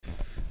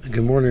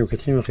Good morning. We're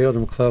continuing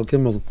Chayodim Klal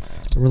Gimel.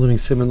 We're learning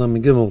Siman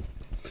and Gimel.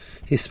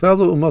 He spelled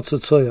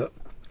Umatzotzoya.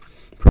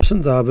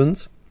 Person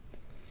davened,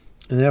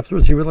 and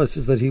afterwards he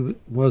realizes that he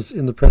was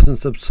in the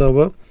presence of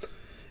Tzoa,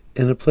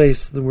 in a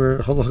place where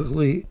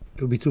halachically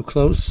it would be too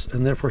close,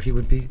 and therefore he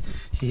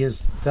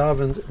has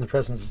davened in the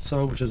presence of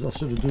Tzoa, which is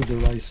also to do the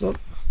Raisa.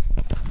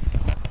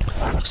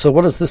 So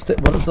what is the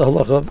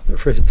halacha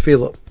for his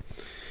tefillah?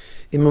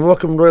 He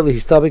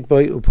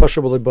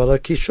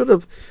should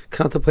have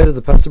contemplated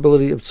the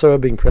possibility of Tzara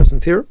being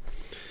present here.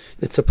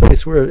 It's a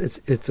place where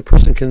it's a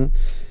person can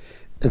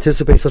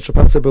anticipate such a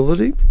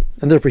possibility,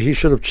 and therefore he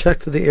should have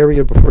checked the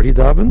area before he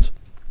davened,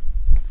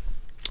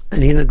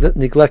 and he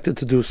neglected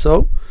to do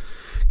so.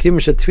 So the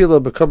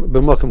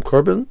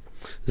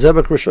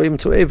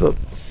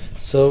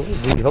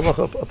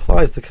halacha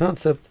applies the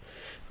concept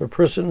if a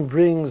person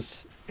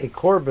brings a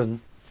korban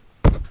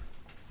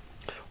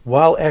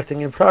while acting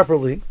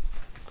improperly,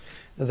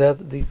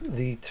 that the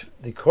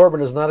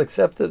korban is not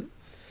accepted.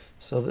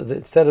 So that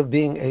instead of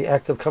being an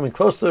act of coming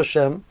close to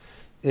Hashem,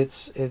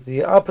 it's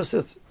the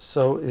opposite.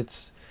 So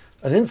it's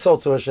an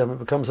insult to Hashem. It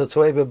becomes a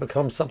to'eva, it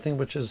becomes something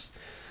which is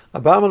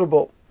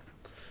abominable.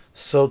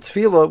 So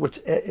tefillah, which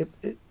it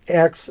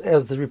acts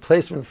as the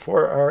replacement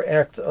for our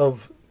act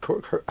of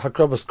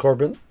hakrabas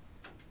korban.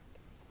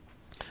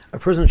 A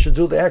person should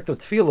do the act of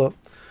tefillah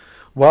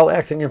while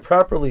acting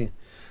improperly,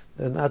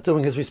 and not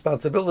doing his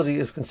responsibility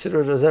is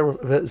considered a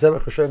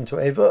zebach Hashem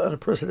to'eva, and a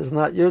person is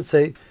not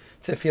yotzei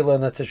tefillah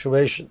in that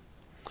situation.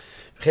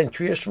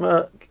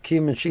 Kriyashma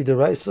kim and shi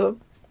deraisa,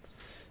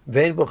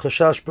 vein bo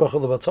chashash bracha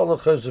levatala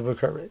chayzu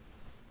b'karei.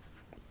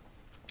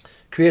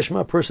 Kriyashma,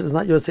 a person is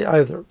not yotzei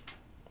either.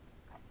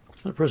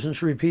 A person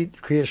should repeat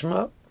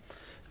Kriyashma.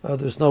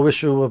 There's no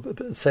issue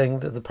of saying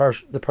that the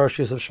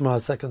parshas of Shema a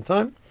second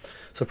time,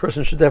 so a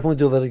person should definitely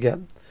do that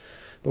again.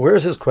 But where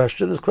is his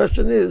question? His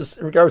question is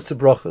in regards to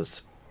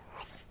brachos.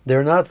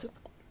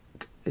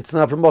 It's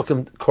not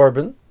b'mokum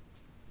korban,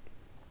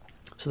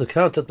 so the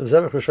concept of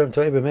zebach Hashem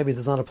to'eva maybe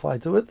does not apply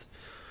to it,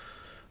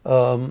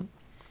 and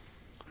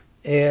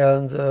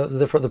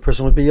therefore the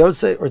person would be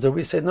yotzei. Or do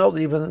we say no?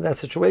 Even in that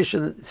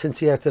situation, since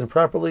he acted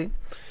improperly,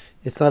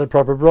 it's not a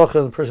proper bracha,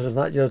 and the person is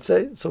not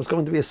yotzei, so it's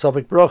going to be a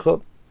sabik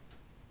bracha.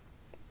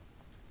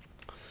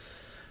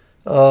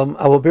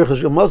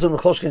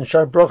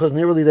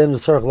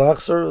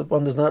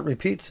 One does not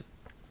repeat.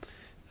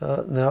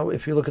 Now,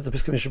 if you look at the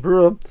Piskei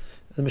Mishabura,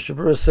 the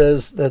Mishabura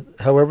says that,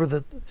 however,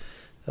 that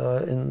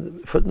in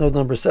footnote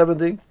number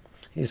 70,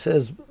 he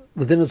says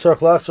within the tzarich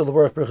lachzor the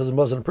work brachos and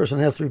mazon, a person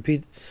has to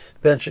repeat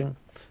benching,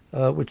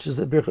 which is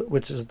din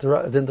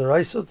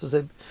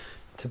deraisa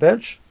to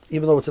bench,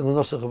 even though it's in the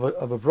nusach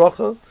of a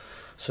bracha.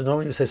 So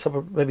normally you say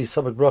maybe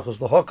sabek brachos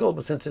lahakol,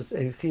 but since it's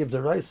a chiyuv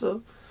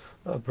deraisa,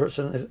 a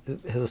person has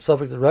a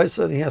sabek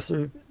deraisa and he has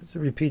to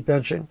repeat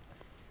benching.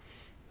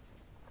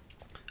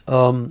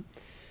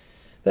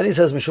 Then he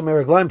says, Mishum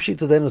meraglaim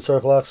pshita deinu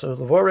tzarich lachzor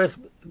levorech.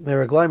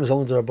 Meraglaim is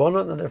only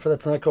derabbanan, and therefore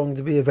that's not going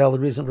to be a valid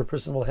reason for a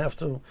person will have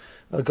to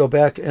go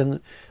back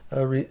and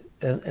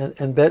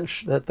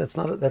bench.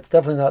 That's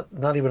definitely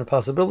not even a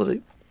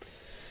possibility.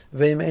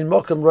 However,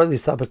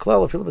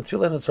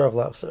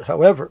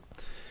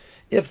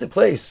 if the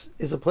place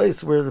is a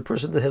place where the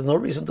person that has no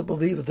reason to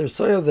believe that there's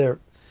soya there,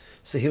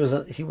 so he was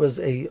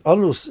a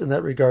anus in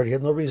that regard. He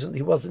had no reason.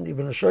 He wasn't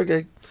even a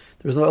shogeg.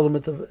 There was no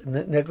element of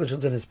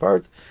negligence on his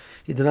part.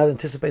 He did not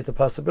anticipate the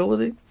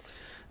possibility,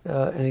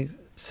 and he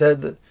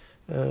said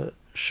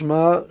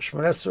Shema,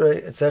 Shema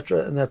Esrei,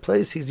 etc. In that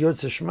place, he's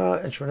Yotze Shema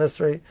and Shema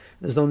Esrei.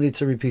 There's no need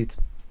to repeat.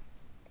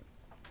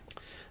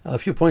 A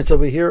few points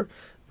over here.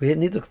 We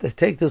need to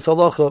take this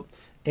halacha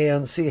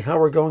and see how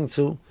we're going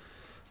to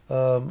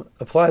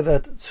apply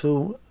that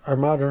to our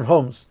modern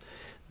homes.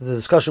 The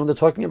discussion they're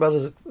talking about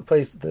is a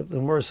place that the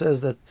Gemara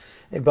says that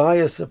a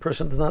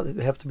person does not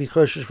have to be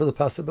choshesh for the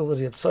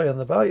possibility of soya on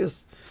the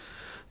bias,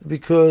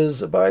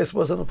 because a bias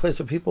wasn't a place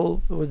where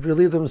people would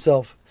relieve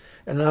themselves,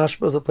 and an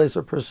ashba is a place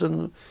where a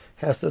person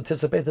has to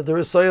anticipate that there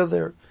is soya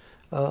there.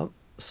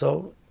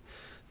 So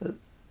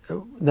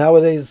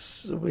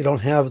nowadays we don't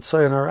have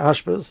soya in our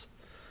ashbas.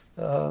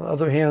 On the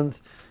other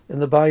hand, in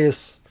the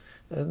bias,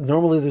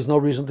 normally there's no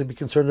reason to be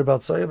concerned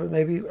about soya, but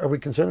maybe are we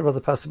concerned about the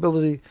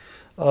possibility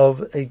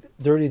of a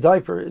dirty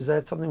diaper? Is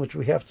that something which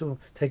we have to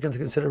take into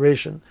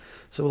consideration?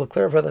 So we'll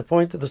clarify that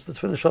point. Just to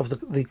finish off the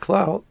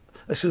Klal,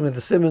 the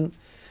Siman,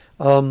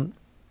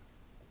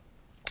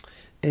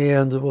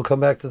 and we'll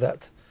come back to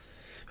that.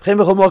 Any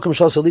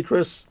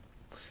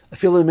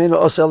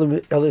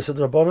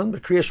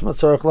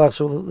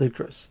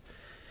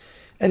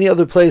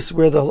other place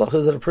where the halacha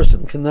is that a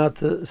person cannot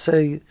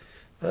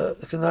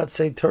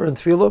say Torah and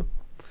Tefillah,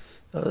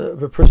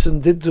 if a person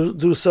did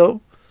do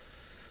so,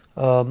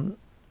 when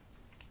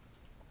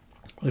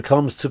it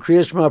comes to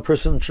Kriyat Shema, a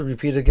person should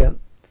repeat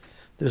again.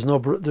 There's no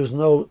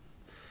bracha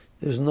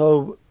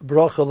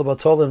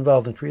lebatala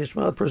involved in Kriyat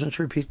Shema. A person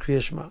should repeat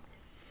Kriyat Shema.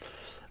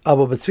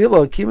 Aba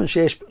b'tefillah kiman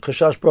sheish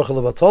chashash bracha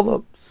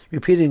lebatala,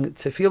 repeating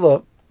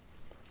tefillah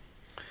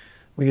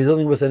when you're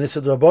dealing with an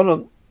Issa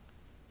D'Rabbanan,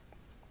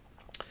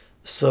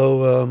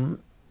 So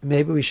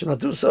maybe we should not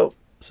do so.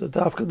 So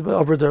dafka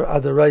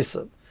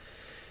adaraisa.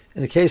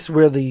 In a case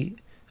where the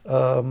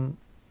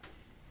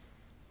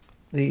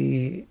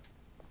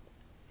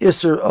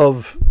Isser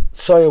of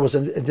Soya was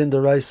a din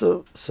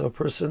deraisa, so a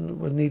person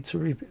would need to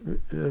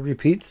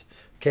repeat.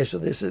 In case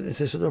of this, it's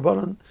Isser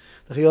Rabbanan.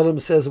 The Chayolim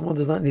says one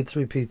does not need to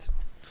repeat.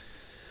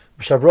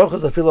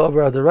 Brachos Tefilos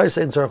over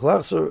deraisa in Tzarech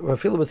Lachzor,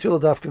 Tefilos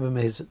Tefilos dafka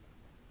b'mezid.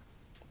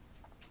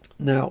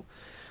 Now,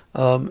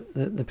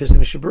 the Pishtim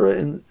Mishabura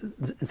in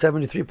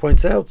 73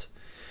 points out,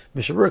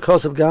 Mishabura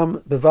Kosav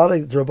Gam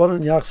Bevarek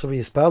Drabanan Yachsav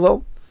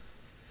Yispalo.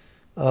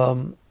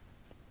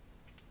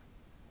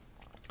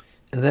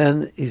 And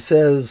then he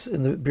says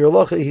in the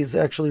Birulacha, he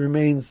actually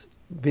remains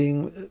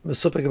being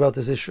mesupik about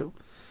this issue.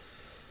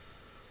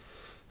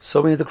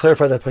 So we need to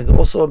clarify that point.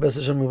 Also, B'ezras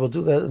Hashem, we will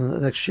do that in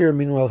the next year.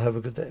 Meanwhile, have a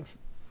good day.